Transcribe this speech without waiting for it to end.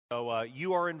So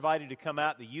you are invited to come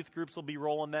out. The youth groups will be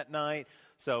rolling that night.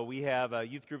 So we have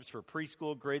youth groups for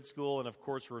preschool, grade school, and of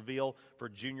course Reveal for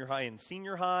junior high and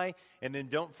senior high. And then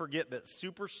don't forget that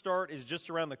Super Start is just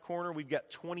around the corner. We've got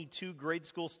 22 grade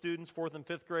school students, 4th and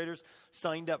 5th graders,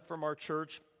 signed up from our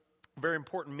church. Very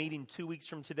important meeting 2 weeks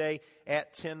from today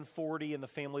at 10:40 in the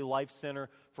Family Life Center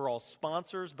for all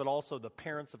sponsors, but also the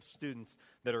parents of students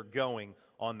that are going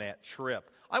on that trip.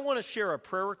 I want to share a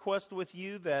prayer request with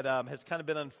you that has kind of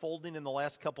been unfolding in the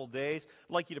last couple days.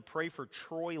 I'd like you to pray for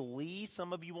Troy Lee.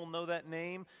 Some of you will know that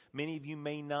name. Many of you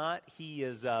may not. He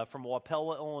is from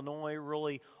Wapella, Illinois,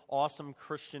 really awesome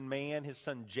Christian man. His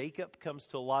son Jacob comes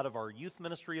to a lot of our youth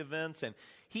ministry events, and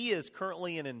he is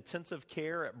currently in intensive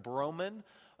care at Broman.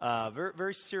 Very,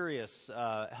 very serious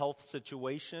health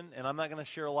situation, and I'm not going to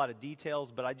share a lot of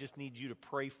details, but I just need you to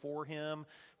pray for him,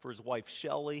 for his wife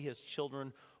Shelley, his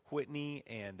children Whitney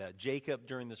and Jacob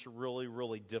during this really,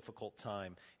 really difficult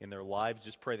time in their lives.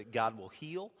 Just pray that God will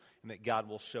heal and that God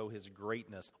will show His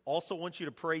greatness. Also want you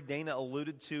to pray, Dana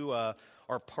alluded to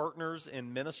our partners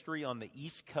in ministry on the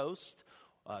East Coast.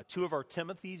 Two of our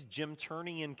Timothys, Jim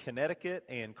Turney in Connecticut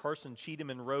and Carson Cheatham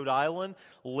in Rhode Island,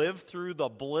 lived through the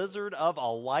blizzard of a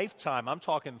lifetime. I'm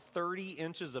talking 30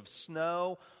 inches of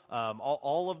snow.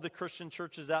 All of the Christian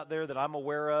churches out there that I'm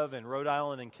aware of in Rhode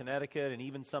Island and Connecticut and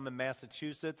even some in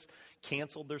Massachusetts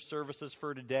canceled their services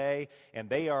for today. And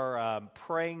they are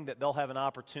praying that they'll have an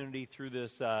opportunity through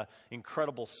this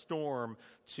incredible storm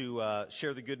to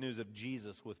share the good news of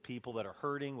Jesus with people that are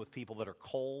hurting, with people that are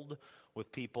cold, with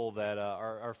people that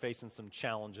are facing some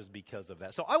challenges because of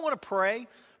that. So I want to pray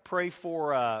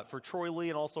for Troy Lee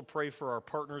and also pray for our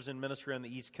partners in ministry on the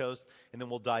East Coast, and then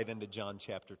we'll dive into John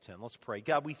chapter 10. Let's pray.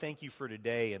 God, we thank you for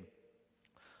today, and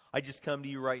I just come to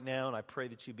you right now, and I pray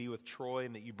that you be with Troy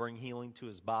and that you bring healing to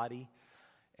his body,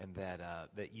 and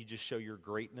that you just show your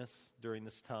greatness during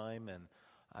this time. And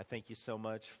I thank you so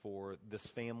much for this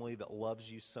family that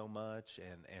loves you so much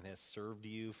and has served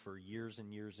you for years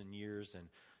and years and years. And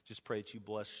just pray that you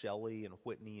bless Shelley and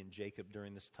Whitney and Jacob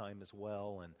during this time as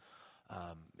well. And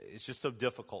it's just so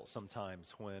difficult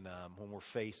sometimes when we're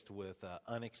faced with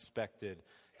unexpected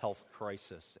health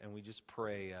crisis, and we just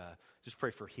pray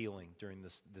for healing during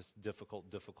this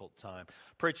difficult time.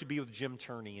 Pray that you be with Jim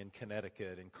Turney in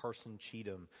Connecticut and Carson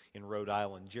Cheatham in Rhode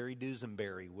Island, Jerry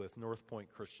Dusenberry with North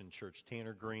Point Christian Church,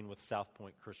 Tanner Green with South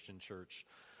Point Christian Church.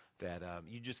 That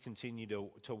you just continue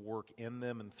to work in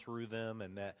them and through them,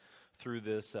 and that through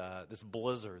this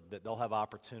blizzard that they'll have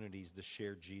opportunities to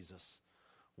share Jesus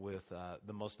with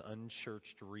the most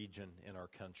unchurched region in our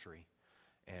country.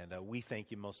 And we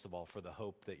thank you most of all for the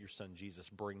hope that your son Jesus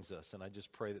brings us. And I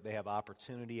just pray that they have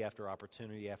opportunity after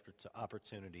opportunity after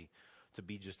opportunity to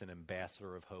be just an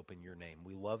ambassador of hope in your name.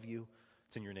 We love you.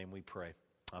 It's in your name we pray.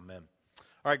 Amen.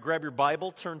 All right, grab your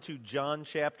Bible, turn to John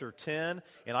chapter 10,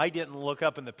 and I didn't look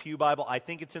up in the Pew Bible. I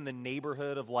think it's in the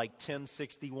neighborhood of like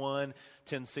 1061,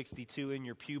 1062 in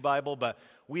your Pew Bible, but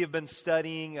we have been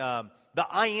studying the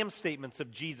I am statements of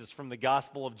Jesus from the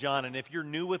Gospel of John, and if you're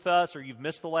new with us or you've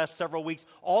missed the last several weeks,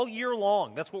 all year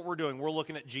long, that's what we're doing. We're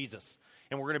looking at Jesus.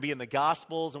 And we're going to be in the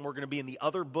Gospels, and we're going to be in the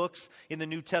other books in the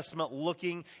New Testament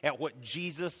looking at what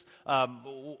Jesus,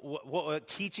 what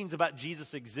teachings about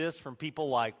Jesus exist from people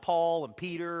like Paul and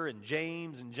Peter and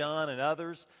James and John and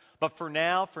others. But for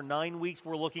now, for 9 weeks,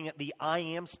 we're looking at the I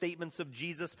am statements of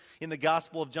Jesus in the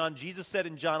Gospel of John. Jesus said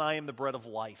in John, I am the bread of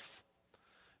life.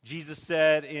 Jesus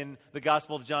said in the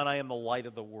Gospel of John, I am the light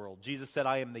of the world. Jesus said,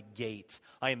 I am the gate.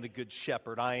 I am the good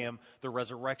shepherd. I am the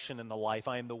resurrection and the life.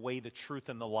 I am the way, the truth,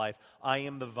 and the life. I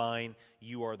am the vine.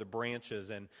 You are the branches.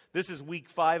 And this is week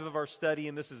 5 of our study,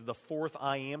 and this is the 4th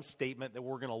I am statement that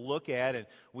we're going to look at. And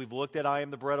we've looked at I am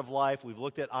the bread of life. We've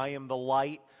looked at I am the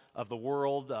light of the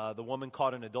world, the woman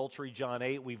caught in adultery, John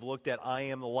 8. We've looked at I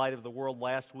am the light of the world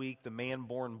last week, the man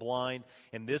born blind.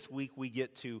 And this week we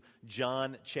get to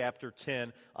John chapter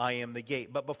 10, I am the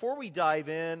gate. But before we dive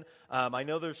in, I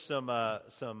know there's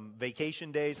some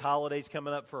vacation days, holidays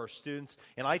coming up for our students.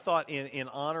 And I thought in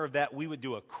honor of that, we would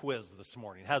do a quiz this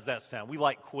morning. How's that sound? We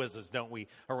like quizzes, don't we,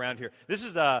 around here? This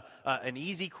is an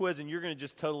easy quiz, and you're going to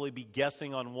just totally be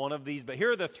guessing on one of these. But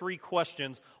here are the 3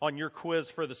 questions on your quiz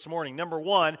for this morning. Number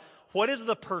 1, what is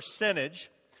the percentage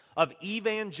of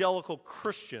evangelical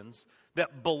Christians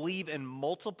that believe in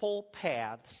multiple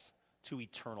paths to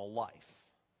eternal life?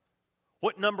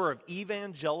 What number of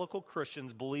evangelical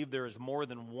Christians believe there is more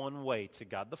than one way to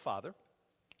God the Father?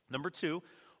 Number 2,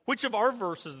 which of our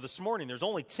verses this morning, there's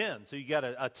only 10, so you got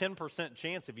a 10%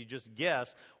 chance if you just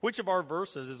guess, which of our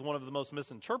verses is one of the most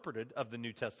misinterpreted of the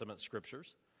New Testament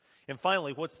scriptures? And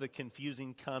finally, what's the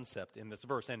confusing concept in this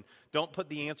verse? And don't put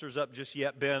the answers up just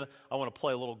yet, Ben. I want to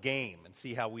play a little game and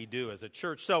see how we do as a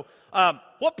church. So,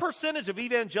 what percentage of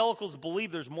evangelicals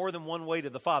believe there's more than one way to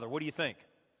the Father? What do you think?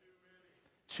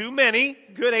 Too many.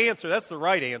 Good answer. That's the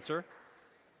right answer.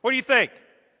 What do you think?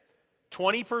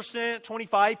 20%,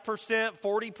 25%,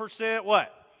 40%,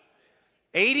 what?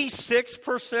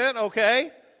 86%,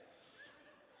 okay.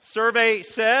 Survey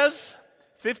says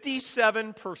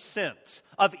 57%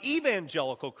 of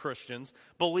evangelical Christians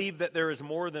believe that there is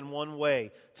more than one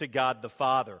way to God the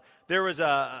Father. There was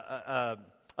a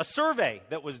survey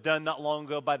that was done not long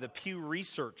ago by the Pew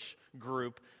Research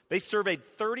Group. They surveyed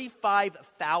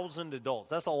 35,000 adults.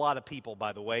 That's a lot of people,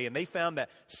 by the way. And they found that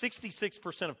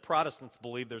 66% of Protestants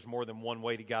believe there's more than one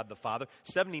way to God the Father.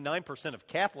 79% of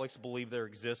Catholics believe there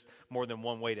exists more than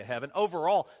one way to heaven.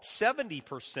 Overall,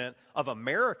 70% of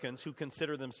Americans who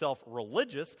consider themselves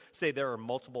religious say there are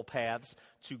multiple paths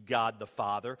to God the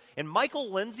Father. And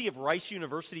Michael Lindsay of Rice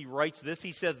University writes this.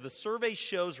 He says, the survey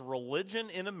shows religion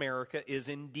in America is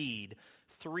indeed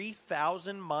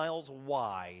 3,000 miles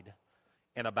wide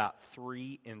and about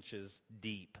 3 inches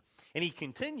deep. And he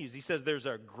continues, he says there's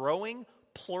a growing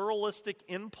pluralistic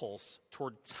impulse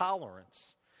toward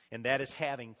tolerance, and that is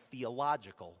having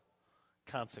theological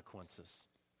consequences.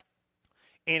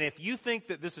 And if you think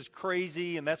that this is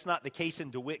crazy and that's not the case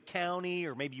in DeWitt County,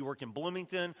 or maybe you work in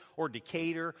Bloomington or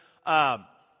Decatur,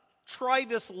 try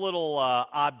this little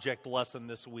object lesson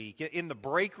this week. In the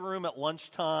break room at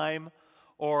lunchtime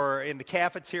or in the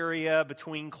cafeteria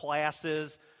between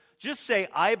classes, just say,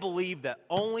 I believe that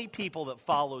only people that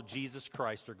follow Jesus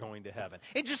Christ are going to heaven.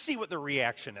 And just see what the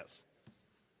reaction is.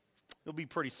 You'll be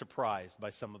pretty surprised by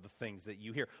some of the things that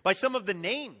you hear, by some of the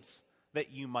names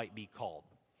that you might be called.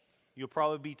 You'll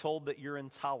probably be told that you're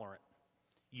intolerant.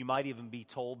 You might even be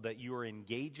told that you are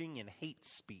engaging in hate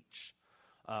speech.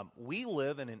 We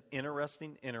live in an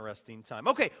interesting time.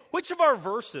 Okay, which of our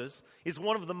verses is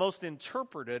one of the most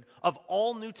interpreted of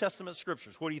all New Testament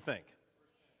scriptures? What do you think?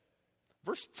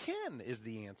 Verse 10 is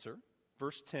the answer.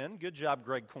 Verse 10. Good job,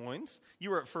 Greg Coynes. You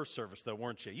were at first service, though,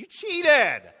 weren't you? You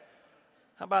cheated.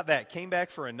 How about that? Came back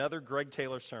for another Greg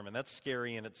Taylor sermon. That's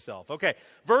scary in itself. Okay,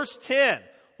 verse 10.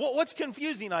 Well, what's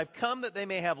confusing? I've come that they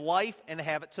may have life and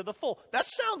have it to the full. That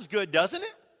sounds good, doesn't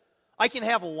it? I can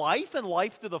have life and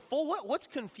life to the full. What's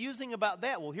confusing about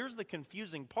that? Well, here's the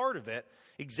confusing part of it.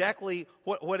 Exactly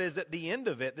what is at the end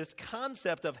of it, this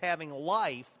concept of having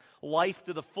life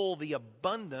to the full, the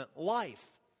abundant life.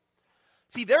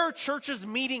 See, there are churches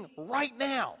meeting right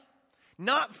now,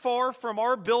 not far from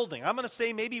our building. I'm going to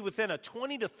say maybe within a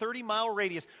 20 to 30 mile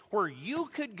radius where you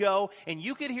could go and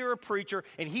you could hear a preacher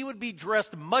and he would be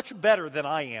dressed much better than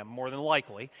I am, more than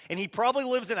likely. And he probably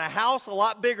lives in a house a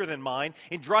lot bigger than mine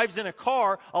and drives in a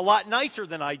car a lot nicer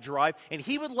than I drive. And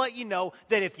he would let you know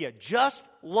that if you just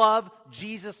love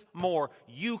Jesus more,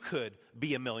 you could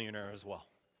be a millionaire as well.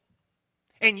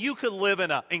 And you could live in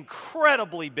an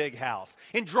incredibly big house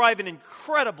and drive an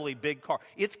incredibly big car.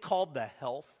 It's called the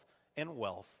health and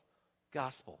wealth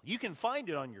gospel. You can find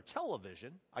it on your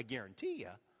television, I guarantee you,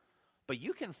 but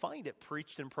you can find it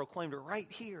preached and proclaimed right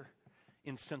here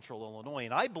in Central Illinois.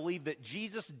 And I believe that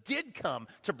Jesus did come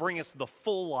to bring us the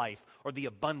full life or the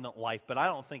abundant life, but I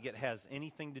don't think it has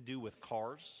anything to do with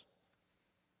cars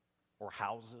or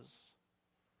houses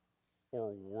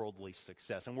or worldly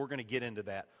success. And we're going to get into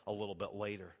that a little bit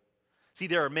later. See,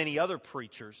 there are many other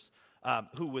preachers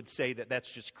who would say that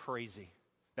that's just crazy,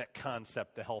 that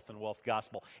concept, the health and wealth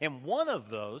gospel. And one of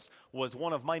those was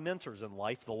one of my mentors in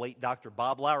life, the late Dr.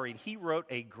 Bob Lowry. And he wrote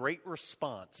a great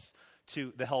response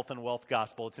to the health and wealth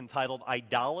gospel. It's entitled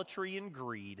Idolatry and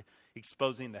Greed,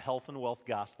 Exposing the Health and Wealth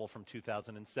Gospel from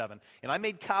 2007. And I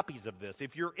made copies of this.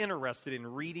 If you're interested in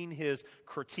reading his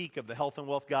critique of the health and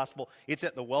wealth gospel, it's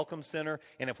at the Welcome Center.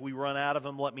 And if we run out of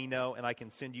them, let me know, and I can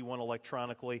send you one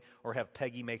electronically or have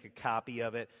Peggy make a copy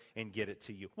of it and get it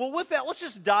to you. Well, with that, let's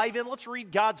just dive in. Let's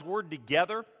read God's Word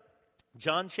together.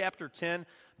 John chapter 10,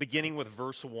 beginning with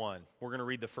verse 1. We're going to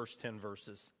read the first 10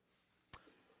 verses.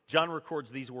 John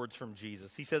records these words from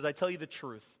Jesus. He says, I tell you the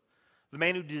truth. The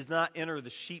man who does not enter the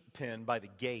sheep pen by the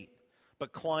gate,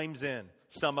 but climbs in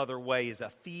some other way is a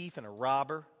thief and a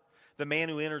robber. The man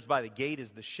who enters by the gate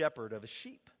is the shepherd of his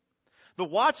sheep. The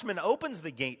watchman opens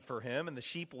the gate for him, and the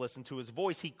sheep listen to his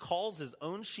voice. He calls his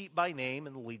own sheep by name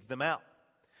and leads them out.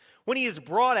 When he has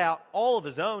brought out all of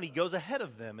his own, he goes ahead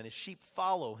of them, and his sheep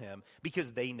follow him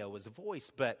because they know his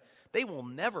voice. But they will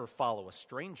never follow a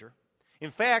stranger. In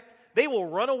fact, they will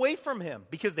run away from him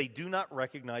because they do not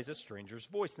recognize a stranger's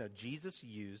voice. Now, Jesus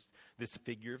used this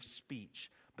figure of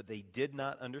speech, but they did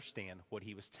not understand what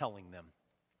he was telling them.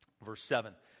 Verse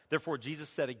 7, therefore Jesus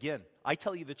said again, I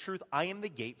tell you the truth, I am the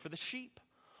gate for the sheep.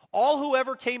 All who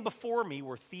ever came before me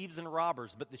were thieves and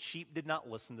robbers, but the sheep did not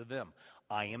listen to them.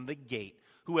 I am the gate.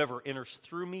 Whoever enters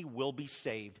through me will be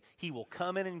saved. He will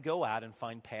come in and go out and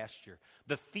find pasture.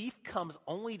 The thief comes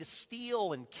only to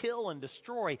steal and kill and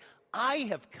destroy. I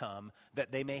have come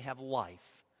that they may have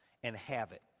life and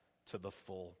have it to the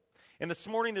full. And this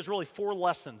morning, there's really 4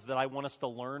 lessons that I want us to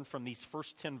learn from these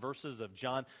first 10 verses of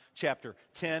John chapter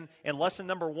 10. And lesson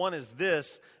number 1 is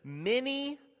this: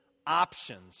 many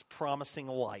options promising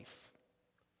life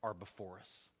are before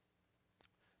us.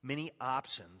 Many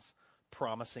options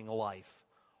promising life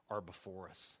are before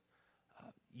us.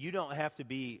 You don't have to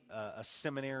be a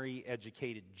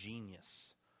seminary-educated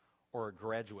genius or a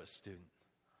graduate student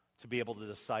to be able to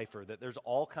decipher that there's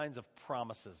all kinds of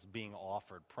promises being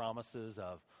offered, promises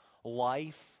of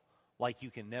life like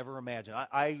you can never imagine.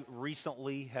 I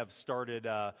recently have started,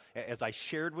 as I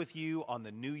shared with you on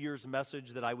the New Year's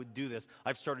message that I would do this,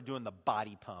 I've started doing the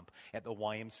body pump at the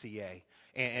YMCA.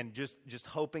 And just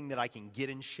hoping that I can get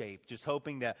in shape, just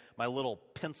hoping that my little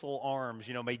pencil arms,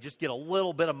 may just get a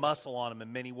little bit of muscle on them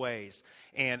in many ways.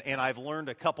 And I've learned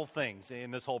a couple things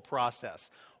in this whole process.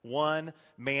 1,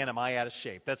 man, am I out of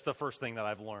shape. That's the first thing that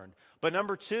I've learned. But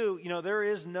number 2, there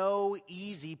is no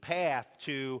easy path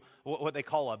to what they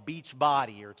call a beach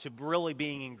body, or to really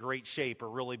being in great shape or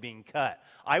really being cut.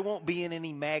 I won't be in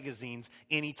any magazines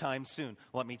anytime soon,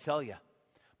 let me tell you.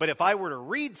 But if I were to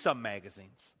read some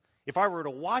magazines, if I were to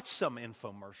watch some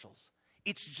infomercials,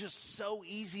 it's just so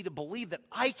easy to believe that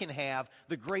I can have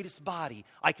the greatest body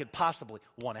I could possibly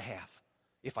want to have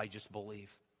if I just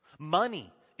believe.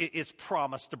 Money is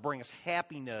promised to bring us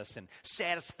happiness and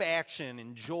satisfaction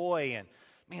and joy. And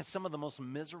man, some of the most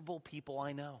miserable people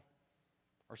I know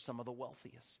are some of the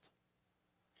wealthiest.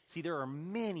 See, there are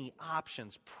many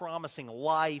options promising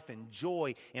life and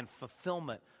joy and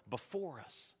fulfillment before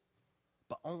us,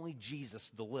 but only Jesus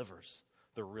delivers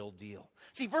the real deal.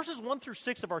 See, verses 1 through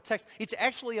 6 of our text, it's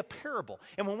actually a parable.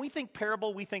 And when we think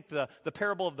parable, we think the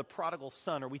parable of the prodigal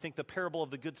son, or we think the parable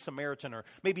of the Good Samaritan, or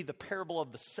maybe the parable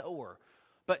of the sower.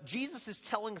 But Jesus is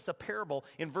telling us a parable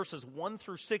in verses 1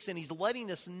 through 6, and he's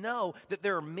letting us know that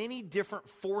there are many different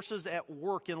forces at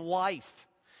work in life.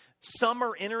 Some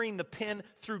are entering the pen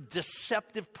through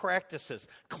deceptive practices,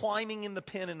 climbing in the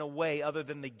pen in a way other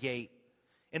than the gate.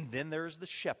 And then there's the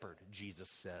shepherd, Jesus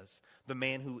says, the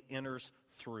man who enters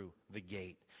through the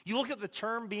gate. You look at the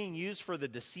term being used for the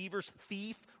deceivers,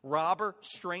 thief, robber,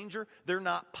 stranger, they're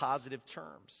not positive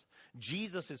terms.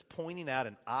 Jesus is pointing out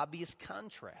an obvious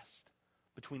contrast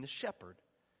between the shepherd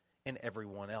and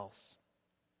everyone else.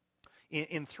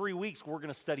 In 3 weeks, we're going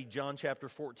to study John chapter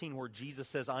 14, where Jesus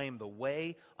says, I am the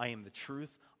way, I am the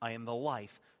truth, I am the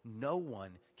life. No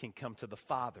one can come to the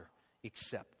Father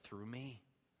except through me.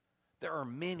 There are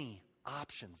many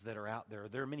options that are out there.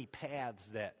 There are many paths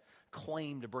that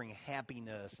claim to bring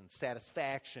happiness and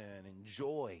satisfaction and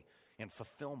joy and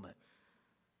fulfillment.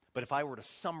 But if I were to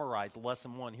summarize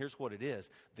lesson 1, here's what it is.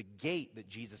 The gate that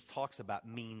Jesus talks about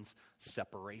means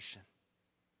separation.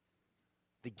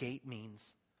 The gate means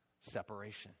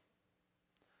separation.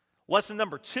 Lesson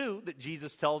number 2 that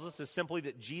Jesus tells us is simply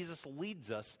that Jesus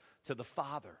leads us to the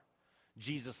Father.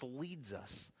 Jesus leads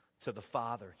us to the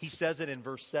Father. He says it in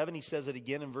verse 7. He says it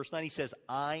again in verse 9. He says,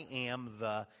 I am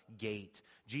the gate.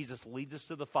 Jesus leads us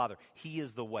to the Father. He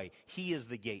is the way. He is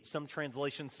the gate. Some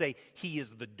translations say He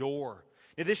is the door.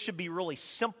 Now, this should be really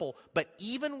simple, but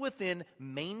even within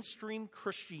mainstream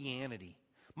Christianity,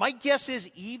 my guess is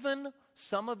even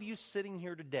some of you sitting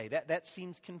here today, that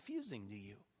seems confusing to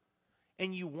you.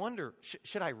 And you wonder,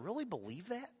 should I really believe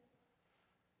that?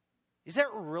 Is that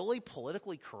really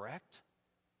politically correct?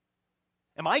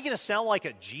 Am I going to sound like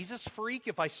a Jesus freak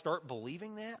if I start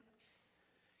believing that?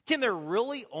 Can there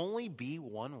really only be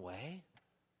one way?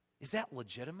 Is that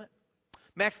legitimate?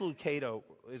 Max Lucado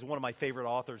is one of my favorite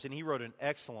authors, and he wrote an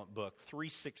excellent book,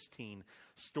 316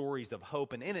 Stories of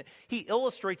Hope. And in it, he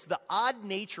illustrates the odd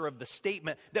nature of the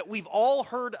statement that we've all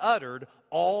heard uttered,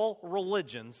 all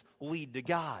religions lead to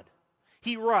God.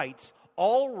 He writes,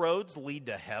 all roads lead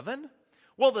to heaven?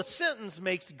 Well, the sentence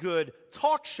makes good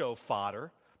talk show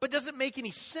fodder, but does it make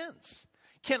any sense?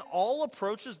 Can all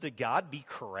approaches to God be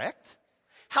correct?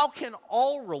 How can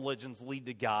all religions lead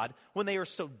to God when they are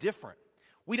so different?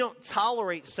 We don't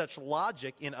tolerate such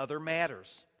logic in other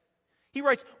matters. He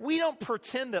writes, we don't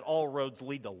pretend that all roads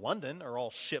lead to London or all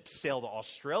ships sail to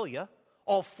Australia.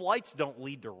 All flights don't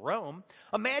lead to Rome.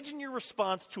 Imagine your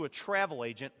response to a travel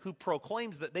agent who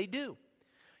proclaims that they do.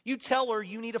 You tell her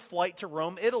you need a flight to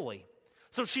Rome, Italy.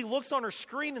 So she looks on her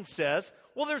screen and says,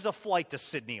 well, there's a flight to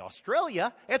Sydney,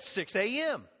 Australia at 6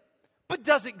 a.m. But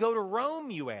does it go to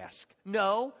Rome, you ask?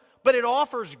 No, but it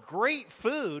offers great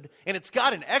food, and it's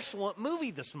got an excellent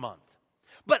movie this month.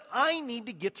 But I need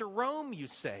to get to Rome, you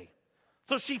say.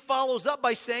 So she follows up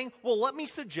by saying, well, let me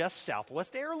suggest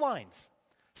Southwest Airlines.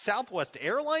 Southwest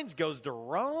Airlines goes to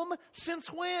Rome?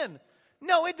 Since when?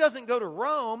 No, it doesn't go to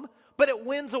Rome, but it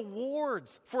wins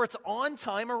awards for its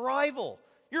on-time arrival.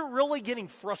 You're really getting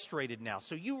frustrated now.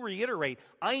 So you reiterate,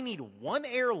 I need one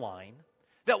airline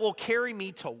that will carry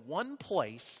me to one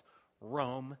place,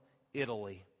 Rome,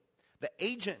 Italy. The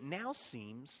agent now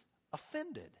seems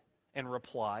offended and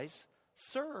replies,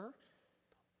 sir,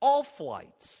 all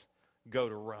flights go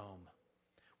to Rome.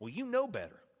 Well, you know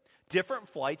better. Different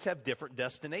flights have different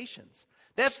destinations.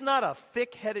 That's not a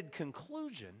thick-headed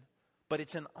conclusion, but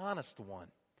it's an honest one.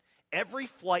 Every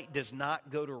flight does not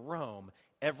go to Rome.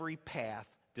 Every path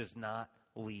does not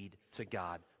lead to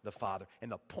God the Father.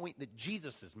 And the point that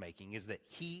Jesus is making is that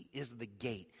he is the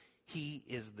gate. He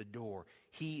is the door.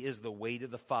 He is the way to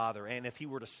the Father. And if he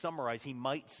were to summarize, he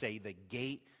might say the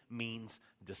gate means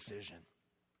decision.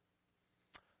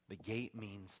 The gate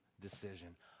means decision.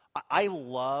 I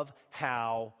love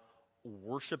how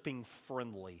worshiping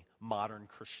friendly modern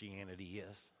Christianity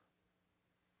is.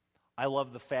 I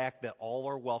love the fact that all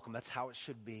are welcome. That's how it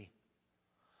should be.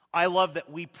 I love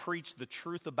that we preach the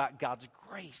truth about God's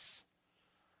grace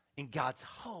and God's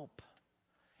hope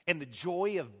and the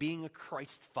joy of being a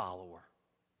Christ follower.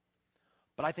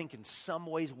 But I think in some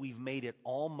ways we've made it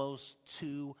almost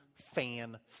too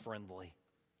fan-friendly.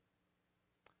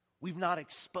 We've not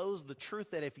exposed the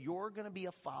truth that if you're going to be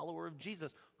a follower of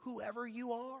Jesus, whoever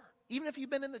you are, even if you've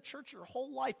been in the church your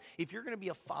whole life, if you're going to be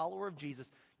a follower of Jesus,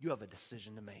 you have a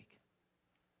decision to make.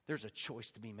 There's a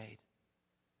choice to be made.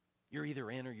 You're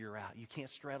either in or you're out. You can't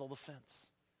straddle the fence.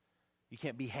 You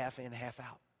can't be half in, half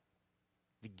out.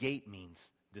 The gate means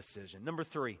decision. Number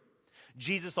 3,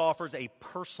 Jesus offers a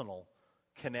personal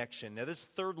connection. Now, this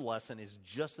third lesson is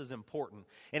just as important,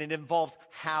 and it involves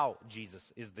how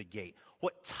Jesus is the gate.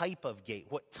 What type of gate,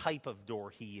 what type of door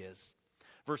he is.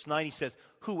 Verse 9, he says,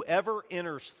 whoever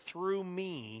enters through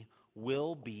me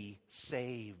will be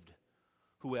saved.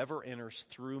 Whoever enters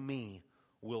through me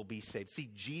will be saved. See,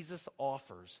 Jesus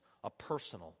offers a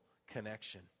personal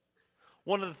connection.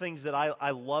 One of the things that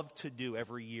I love to do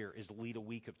every year is lead a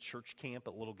week of church camp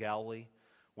at Little Galilee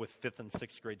with 5th and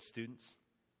 6th grade students.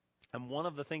 And one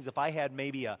of the things, if I had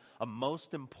maybe a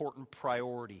most important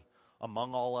priority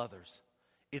among all others,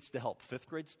 it's to help 5th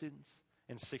grade students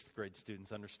and 6th grade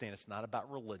students understand it's not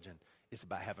about religion, it's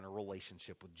about having a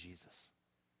relationship with Jesus.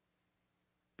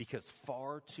 Because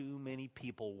far too many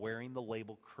people wearing the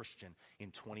label Christian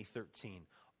in 2013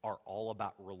 are all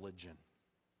about religion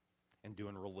and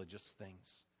doing religious things.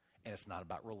 And it's not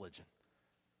about religion.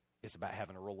 It's about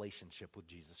having a relationship with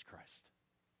Jesus Christ.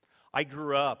 I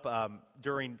grew up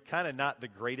during kind of not the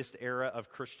greatest era of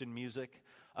Christian music.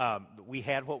 We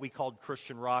had what we called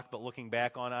Christian rock, but looking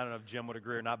back on it, I don't know if Jim would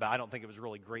agree or not, but I don't think it was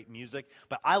really great music.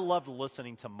 But I loved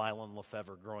listening to Mylon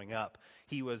Lefevre growing up.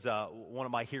 He was one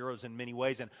of my heroes in many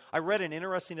ways. And I read an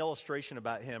interesting illustration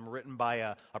about him written by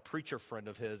a preacher friend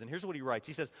of his. And here's what he writes.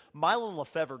 He says, Mylon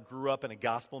Lefevre grew up in a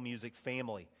gospel music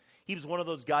family. He was one of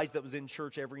those guys that was in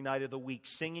church every night of the week,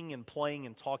 singing and playing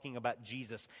and talking about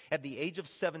Jesus. At the age of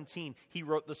 17, he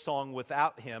wrote the song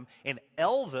Without Him, and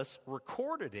Elvis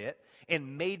recorded it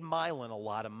and made Mylon a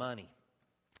lot of money.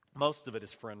 Most of it,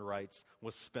 his friend writes,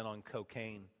 was spent on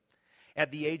cocaine. At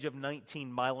the age of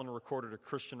 19, Mylon recorded a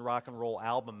Christian rock and roll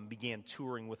album and began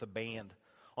touring with a band.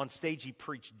 On stage, he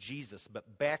preached Jesus,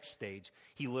 but backstage,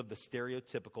 he lived the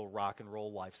stereotypical rock and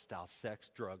roll lifestyle, sex,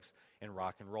 drugs, and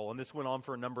rock and roll. And this went on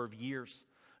for a number of years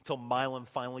until Mylon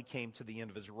finally came to the end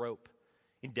of his rope.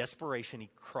 In desperation, he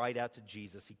cried out to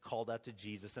Jesus. He called out to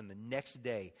Jesus. And the next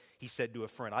day, he said to a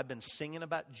friend, I've been singing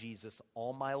about Jesus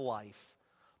all my life,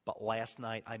 but last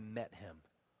night I met him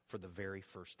for the very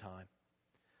first time.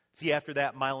 See, after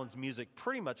that, Mylon's music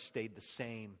pretty much stayed the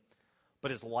same,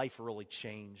 but his life really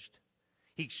changed.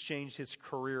 He exchanged his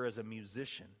career as a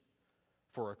musician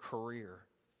for a career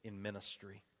in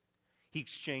ministry. He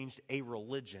exchanged a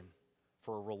religion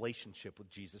for a relationship with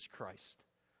Jesus Christ,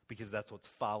 because that's what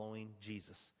following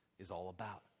Jesus is all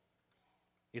about.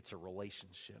 It's a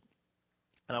relationship.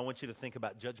 And I want you to think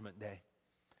about Judgment Day,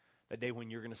 that day when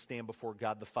you're going to stand before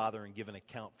God the Father and give an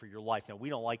account for your life. Now, we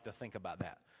don't like to think about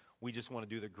that. We just want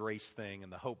to do the grace thing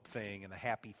and the hope thing and the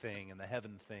happy thing and the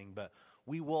heaven thing, but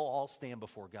we will all stand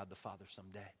before God the Father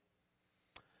someday.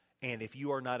 And if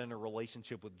you are not in a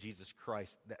relationship with Jesus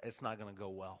Christ, it's not going to go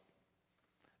well.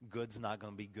 Good's not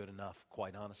going to be good enough,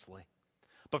 quite honestly.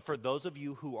 But for those of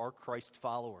you who are Christ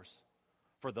followers,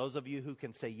 For those of you who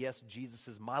can say, yes, Jesus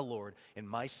is my Lord and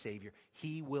my Savior,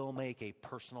 he will make a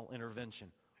personal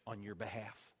intervention on your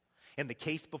behalf. And the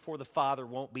case before the Father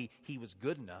won't be he was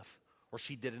good enough or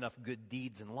she did enough good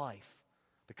deeds in life.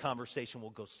 The conversation will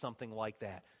go something like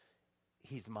that.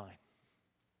 He's mine.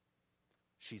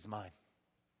 She's mine.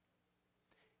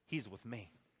 He's with me.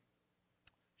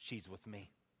 She's with me.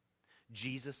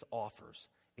 Jesus offers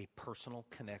a personal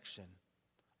connection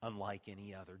unlike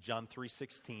any other. John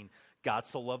 3:16, God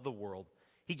so loved the world,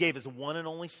 he gave his one and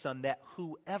only Son, that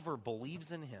whoever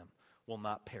believes in him will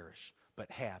not perish,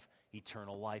 but have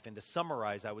eternal life. And to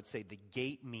summarize, I would say the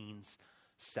gate means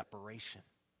separation.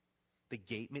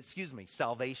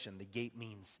 Salvation. The gate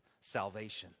means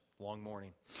salvation. Long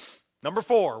morning. Number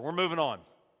 4, we're moving on.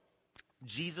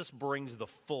 Jesus brings the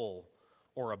full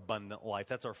or abundant life.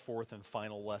 That's our fourth and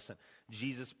final lesson.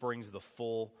 Jesus brings the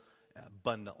full,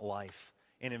 abundant life.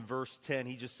 And in verse 10,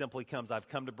 he just simply comes, I've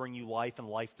come to bring you life and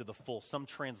life to the full. Some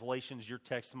translations, your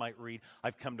text might read,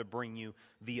 I've come to bring you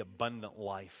the abundant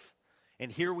life.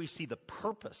 And here we see the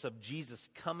purpose of Jesus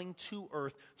coming to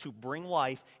earth to bring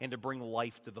life and to bring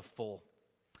life to the full.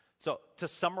 So to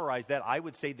summarize that, I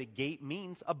would say the gate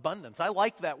means abundance. I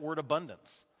like that word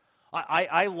abundance.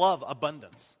 I love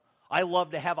abundance. I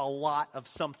love to have a lot of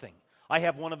something. I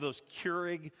have one of those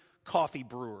Keurig coffee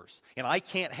brewers, and I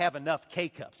can't have enough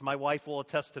K-Cups. My wife will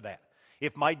attest to that.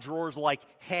 If my drawer's like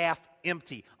half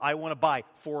empty, I want to buy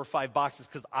 4 or 5 boxes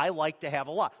because I like to have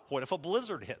a lot. What if a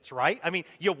blizzard hits, right? I mean,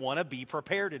 you want to be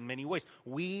prepared in many ways.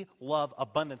 We love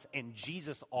abundance, and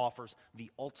Jesus offers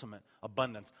the ultimate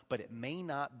abundance, but it may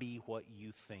not be what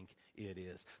you think it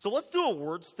is. So let's do a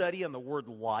word study on the word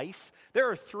life. There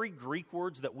are 3 Greek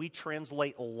words that we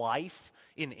translate life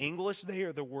in English. They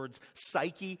are the words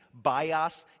psyche,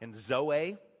 bios, and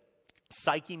zoe.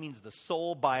 Psyche means the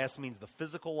soul, bios means the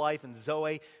physical life, and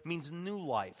zoe means new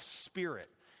life, spirit.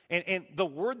 And the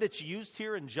word that's used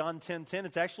here in John 10:10,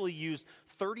 it's actually used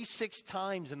 36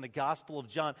 times in the Gospel of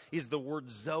John, is the word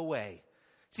zoe.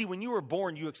 See, when you were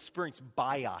born, you experienced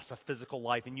bios, a physical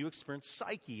life, and you experienced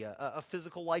psyche, a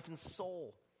physical life and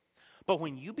soul. But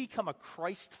when you become a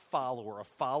Christ follower, a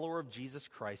follower of Jesus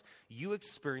Christ, you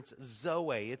experience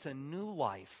Zoe. It's a new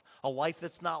life, a life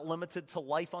that's not limited to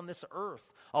life on this earth,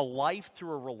 a life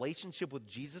through a relationship with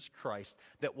Jesus Christ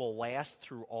that will last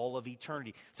through all of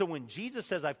eternity. So when Jesus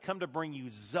says, I've come to bring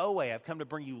you Zoe, I've come to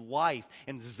bring you life,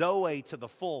 and Zoe to the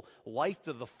full, life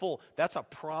to the full, that's a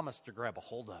promise to grab a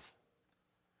hold of.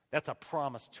 That's a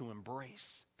promise to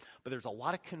embrace. But there's a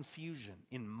lot of confusion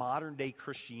in modern day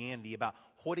Christianity about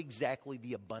what exactly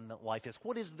the abundant life is.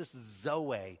 What is this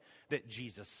Zoe that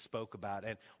Jesus spoke about?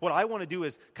 And what I want to do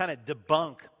is kind of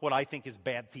debunk what I think is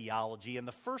bad theology. And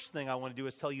the first thing I want to do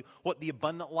is tell you what the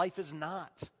abundant life is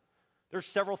not. There's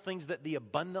several things that the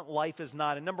abundant life is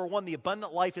not. And number 1, the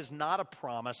abundant life is not a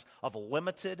promise of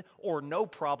limited or no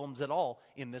problems at all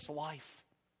in this life.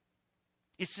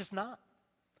 It's just not.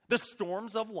 The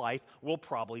storms of life will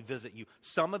probably visit you.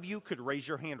 Some of you could raise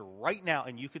your hand right now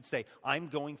and you could say, I'm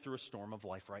going through a storm of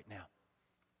life right now.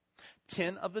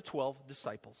 10 of the 12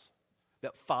 disciples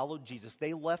that followed Jesus,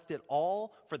 they left it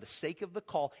all for the sake of the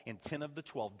call, and 10 of the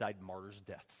 12 died martyrs'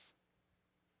 deaths.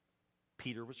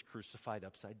 Peter was crucified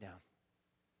upside down.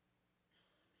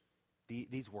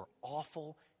 These were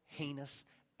awful, heinous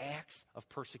acts of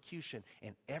persecution,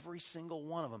 and every single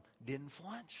one of them didn't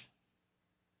flinch.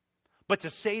 But to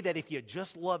say that if you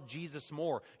just love Jesus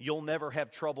more, you'll never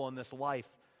have trouble in this life,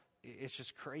 it's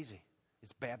just crazy.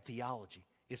 It's bad theology.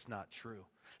 It's not true.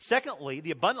 Secondly,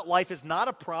 the abundant life is not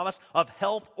a promise of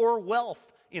health or wealth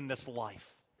in this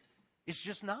life. It's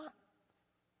just not.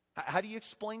 How do you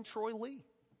explain Troy Lee?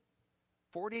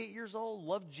 48 years old,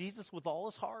 loved Jesus with all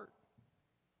his heart.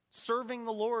 Serving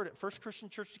the Lord at First Christian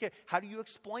Church together. How do you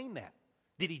explain that?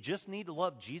 Did he just need to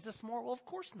love Jesus more? Well, of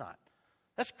course not.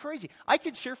 That's crazy. I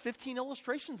could share 15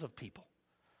 illustrations of people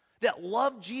that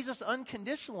love Jesus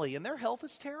unconditionally, and their health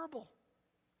is terrible.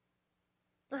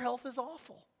 Their health is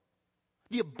awful.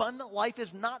 The abundant life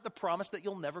is not the promise that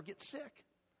you'll never get sick.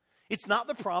 It's not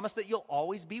the promise that you'll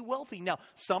always be wealthy. Now,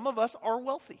 some of us are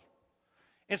wealthy,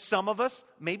 and some of us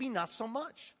maybe not so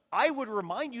much. I would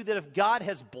remind you that if God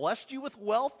has blessed you with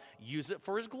wealth, use it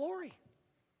for his glory.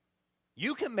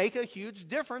 You can make a huge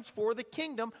difference for the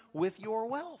kingdom with your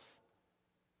wealth.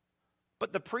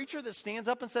 But the preacher that stands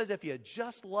up and says, if you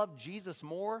just love Jesus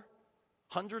more,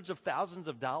 hundreds of thousands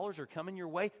of dollars are coming your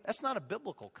way, that's not a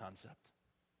biblical concept.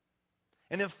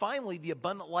 And then finally, the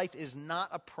abundant life is not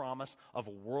a promise of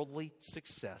worldly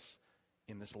success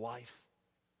in this life.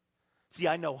 See,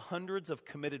 I know hundreds of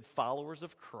committed followers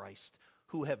of Christ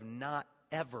who have not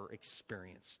ever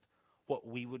experienced what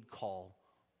we would call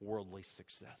worldly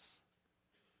success.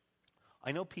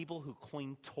 I know people who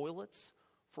clean toilets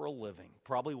for a living,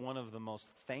 probably one of the most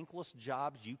thankless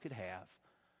jobs you could have.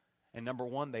 And number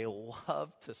one, they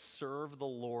love to serve the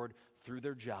Lord through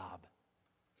their job.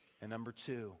 And number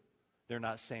two, they're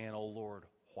not saying, oh Lord,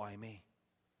 why me?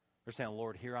 They're saying,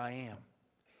 Lord, here I am.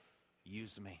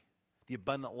 Use me. The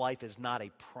abundant life is not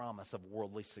a promise of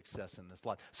worldly success in this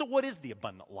life. So what is the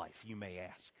abundant life, you may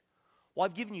ask? Well,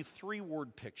 I've given you 3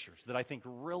 word pictures that I think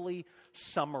really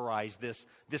summarize this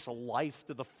life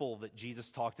to the full that Jesus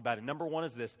talked about. And number 1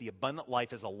 is this: the abundant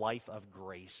life is a life of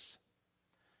grace.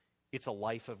 It's a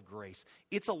life of grace.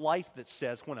 It's a life that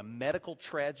says when a medical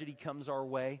tragedy comes our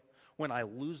way, when I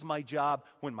lose my job,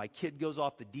 when my kid goes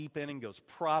off the deep end and goes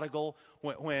prodigal,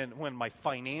 when my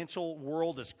financial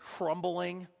world is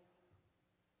crumbling,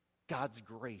 God's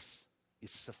grace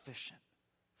is sufficient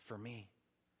for me.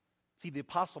 See, the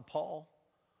Apostle Paul,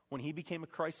 when he became a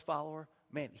Christ follower,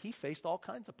 man, he faced all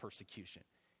kinds of persecution.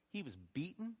 He was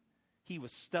beaten. He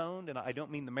was stoned, and I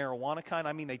don't mean the marijuana kind.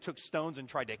 I mean they took stones and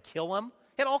tried to kill him.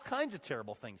 Had all kinds of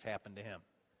terrible things happen to him.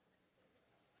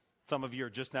 Some of you are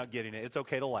just now getting it. It's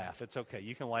okay to laugh. It's okay.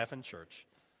 You can laugh in church.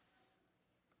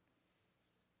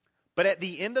 But at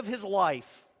the end of his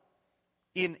life,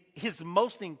 in his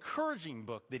most encouraging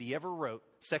book that he ever wrote,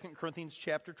 2 Corinthians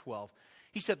chapter 12,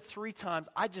 he said 3 times,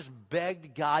 I just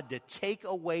begged God to take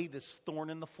away this thorn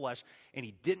in the flesh, and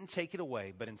he didn't take it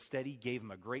away, but instead he gave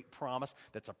him a great promise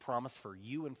that's a promise for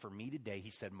you and for me today. He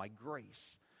said, my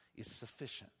grace is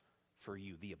sufficient for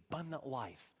you. The abundant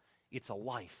life, it's a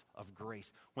life of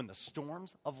grace. When the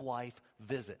storms of life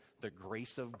visit, the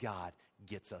grace of God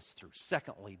gets us through.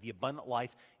 Secondly, the abundant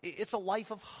life, it's a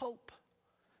life of hope.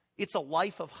 It's a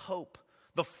life of hope.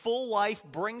 The full life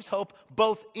brings hope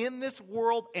both in this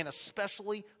world and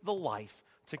especially the life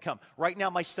to come. Right now,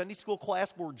 my Sunday school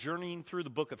class, we're journeying through the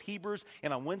book of Hebrews,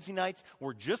 and on Wednesday nights,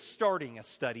 we're just starting a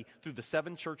study through the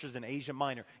 7 churches in Asia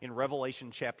Minor in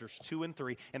Revelation chapters 2 and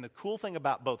 3. And the cool thing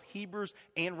about both Hebrews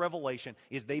and Revelation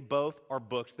is they both are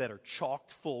books that are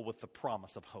chocked full with the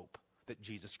promise of hope that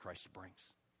Jesus Christ brings.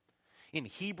 In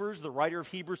Hebrews, the writer of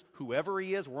Hebrews, whoever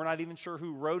he is, we're not even sure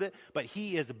who wrote it, but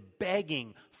he is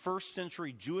begging first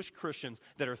century Jewish Christians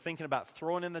that are thinking about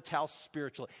throwing in the towel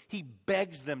spiritually. He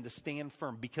begs them to stand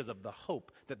firm because of the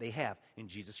hope that they have in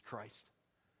Jesus Christ.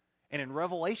 And in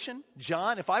Revelation,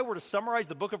 John, if I were to summarize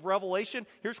the book of Revelation,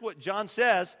 here's what John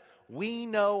says: we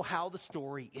know how the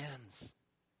story ends.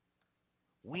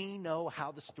 We know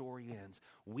how the story ends.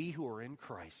 We who are in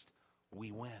Christ,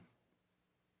 we win.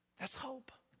 That's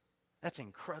hope. That's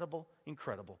incredible,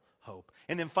 incredible hope.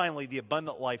 And then finally, the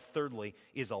abundant life, thirdly,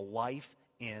 is a life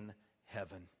in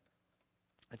heaven.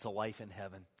 It's a life in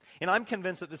heaven. And I'm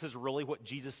convinced that this is really what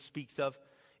Jesus speaks of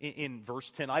in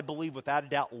verse 10. I believe without a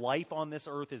doubt life on this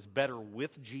earth is better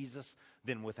with Jesus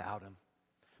than without him.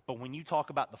 But when you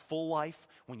talk about the full life,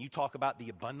 when you talk about the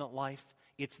abundant life,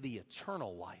 it's the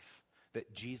eternal life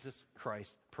that Jesus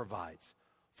Christ provides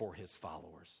for his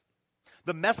followers.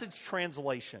 The Message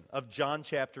translation of John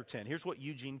chapter 10, here's what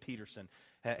Eugene Peterson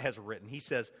has written. He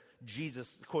says,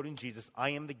 Jesus, quoting Jesus,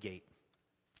 I am the gate.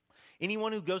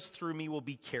 Anyone who goes through me will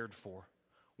be cared for,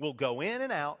 will go in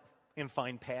and out and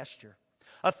find pasture.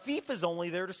 A thief is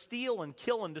only there to steal and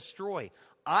kill and destroy.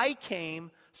 I came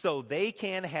so they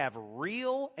can have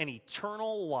real and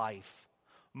eternal life,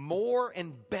 more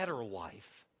and better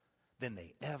life than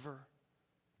they ever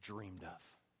dreamed of.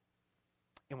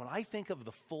 And when I think of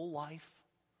the full life,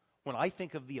 when I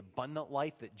think of the abundant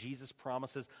life that Jesus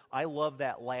promises, I love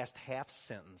that last half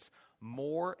sentence,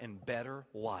 more and better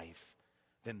life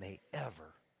than they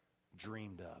ever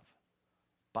dreamed of.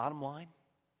 Bottom line,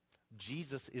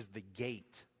 Jesus is the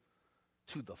gate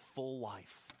to the full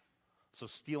life. So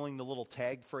stealing the little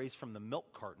tag phrase from the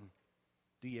milk carton,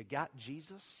 do you got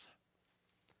Jesus?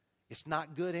 It's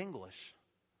not good English,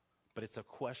 but it's a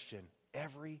question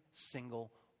every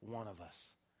single one of us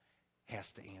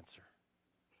has to answer.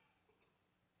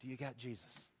 Do you got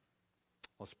Jesus?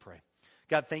 Let's pray.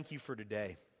 God, thank you for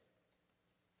today.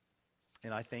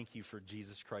 And I thank you for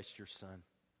Jesus Christ, your Son.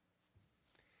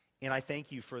 And I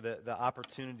thank you for the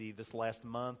opportunity this last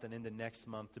month and into next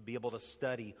month to be able to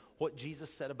study what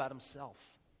Jesus said about himself.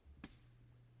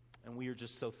 And we are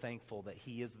just so thankful that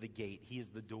he is the gate. He is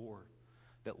the door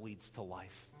that leads to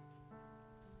life.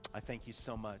 I thank you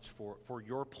so much for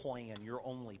your plan, your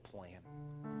only plan.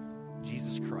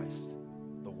 Jesus Christ,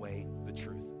 the way, the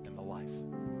truth, and the life.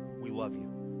 We love you.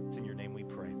 It's in your name we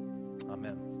pray.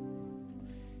 Amen.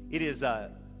 It is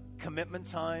commitment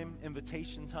time,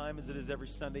 invitation time, as it is every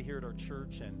Sunday here at our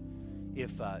church. And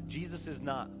if Jesus is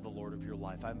not the Lord of your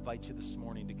life, I invite you this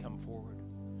morning to come forward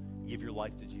and give your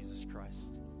life to Jesus Christ.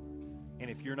 And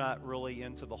if you're not really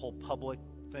into the whole public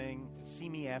thing, see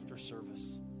me after service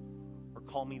or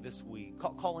call me this week.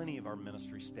 Call any of our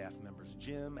ministry staff members,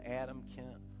 Jim, Adam,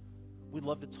 Kent. We'd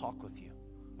love to talk with you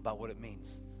about what it means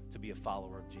to be a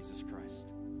follower of Jesus Christ.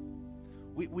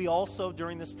 We also,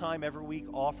 during this time, every week,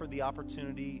 offer the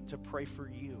opportunity to pray for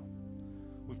you.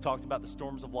 We've talked about the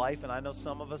storms of life, and I know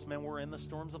some of us, man, we're in the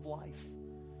storms of life.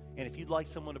 And if you'd like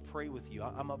someone to pray with you,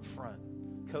 I'm up front.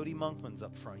 Cody Monkman's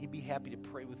up front. He'd be happy to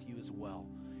pray with you as well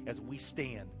as we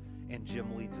stand and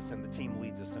Jim leads us and the team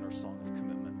leads us in our song of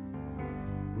commitment.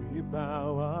 We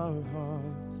bow our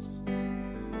hearts,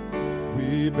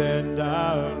 we bend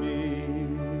our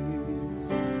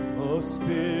knees. Oh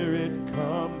Spirit,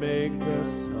 come make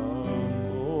us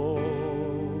humble.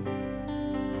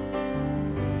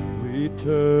 We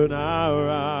turn our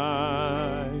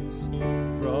eyes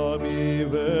from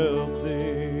evil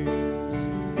things.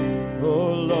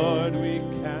 Oh Lord, we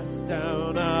cast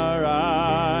down our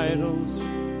idols.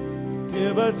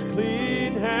 Give us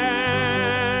clean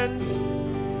hands,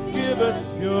 give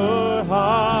us pure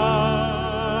hearts.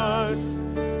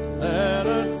 Let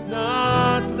us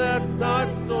not lift our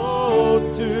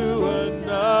souls to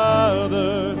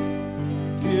another.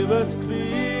 Give us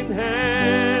clean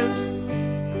hands,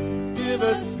 give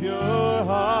us pure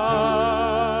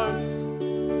hearts.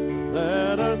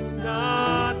 Let us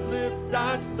not lift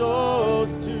our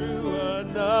souls to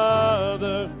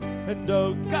another. And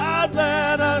oh God,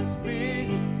 let us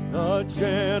be a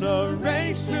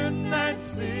generation that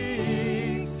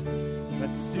seeks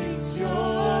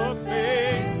your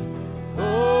face.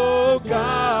 Oh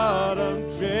God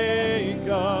of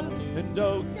Jacob. And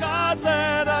oh God,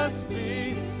 let us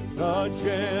be a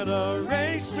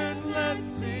generation that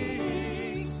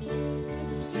seeks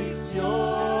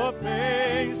your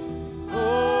face.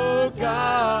 Oh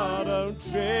God of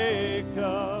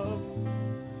Jacob.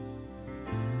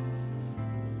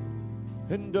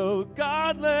 And oh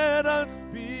God, let us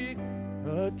be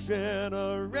a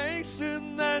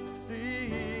generation that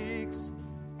seeks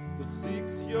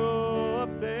your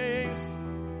face.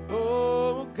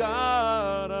 Oh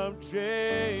God of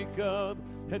Jacob.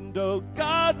 And oh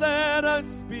God, let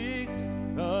us be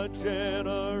a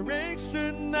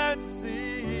generation that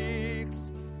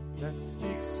seeks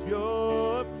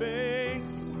your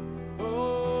face.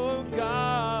 Oh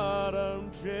God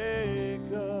of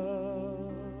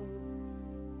Jacob.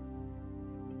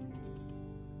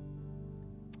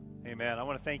 Amen. I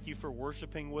want to thank you for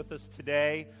worshiping with us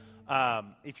today.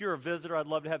 If you're a visitor, I'd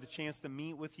love to have the chance to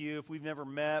meet with you. If we've never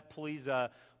met, please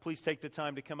take the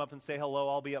time to come up and say hello.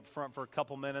 I'll be up front for a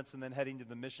couple minutes and then heading to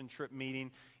the mission trip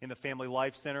meeting in the Family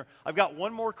Life Center. I've got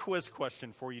one more quiz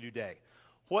question for you today.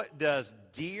 What does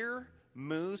deer,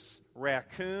 moose,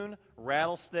 raccoon,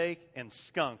 rattlesnake, and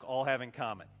skunk all have in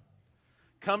common?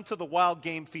 Come to the Wild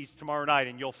Game Feast tomorrow night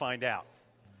and you'll find out.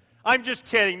 I'm just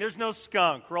kidding. There's no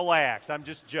skunk. Relax. I'm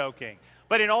just joking.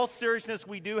 But in all seriousness,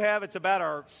 it's about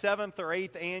our 7th or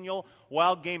 8th annual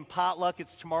Wild Game Potluck.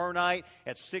 It's tomorrow night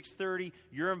at 6:30.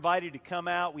 You're invited to come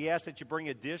out. We ask that you bring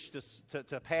a dish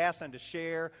to pass and to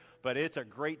share. But it's a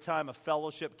great time of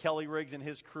fellowship. Kelly Riggs and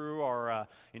his crew are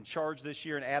in charge this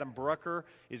year, and Adam Brucker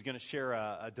is going to share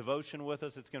a devotion with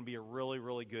us. It's going to be a really,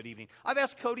 really good evening. I've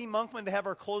asked Cody Monkman to have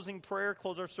our closing prayer,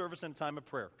 close our service in a time of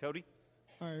prayer. Cody?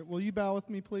 All right, will you bow with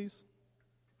me, please?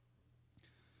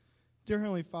 Dear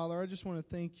Heavenly Father, I just want to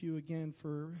thank you again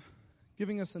for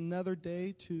giving us another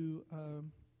day to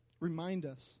remind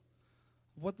us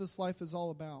of what this life is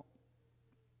all about.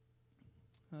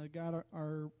 God,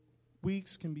 our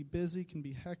weeks can be busy, can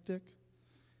be hectic,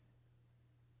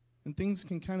 and things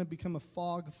can kind of become a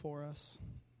fog for us.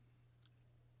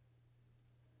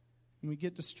 And we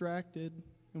get distracted,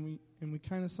 and we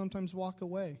kind of sometimes walk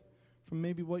away from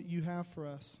maybe what you have for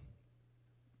us.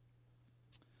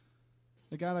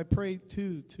 God, I pray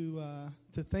too to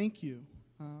thank you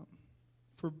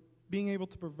for being able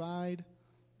to provide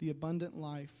the abundant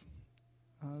life,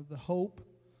 the hope,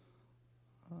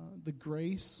 the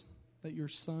grace that your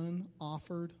Son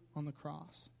offered on the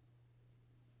cross.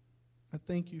 I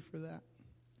thank you for that.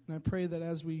 And I pray that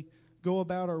as we go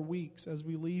about our weeks, as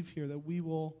we leave here, that we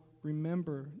will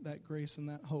remember that grace and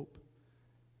that hope.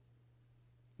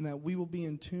 And that we will be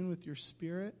in tune with your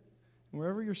Spirit. And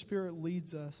wherever your Spirit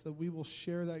leads us, that we will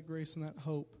share that grace and that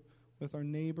hope with our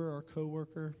neighbor, our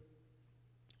coworker,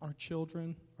 our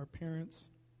children, our parents.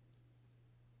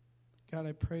 God,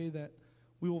 I pray that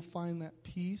we will find that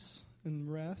peace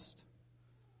and rest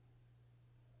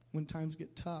when times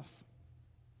get tough.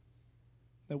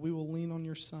 That we will lean on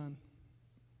your Son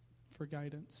for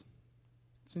guidance.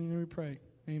 It's in your name we pray.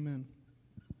 Amen.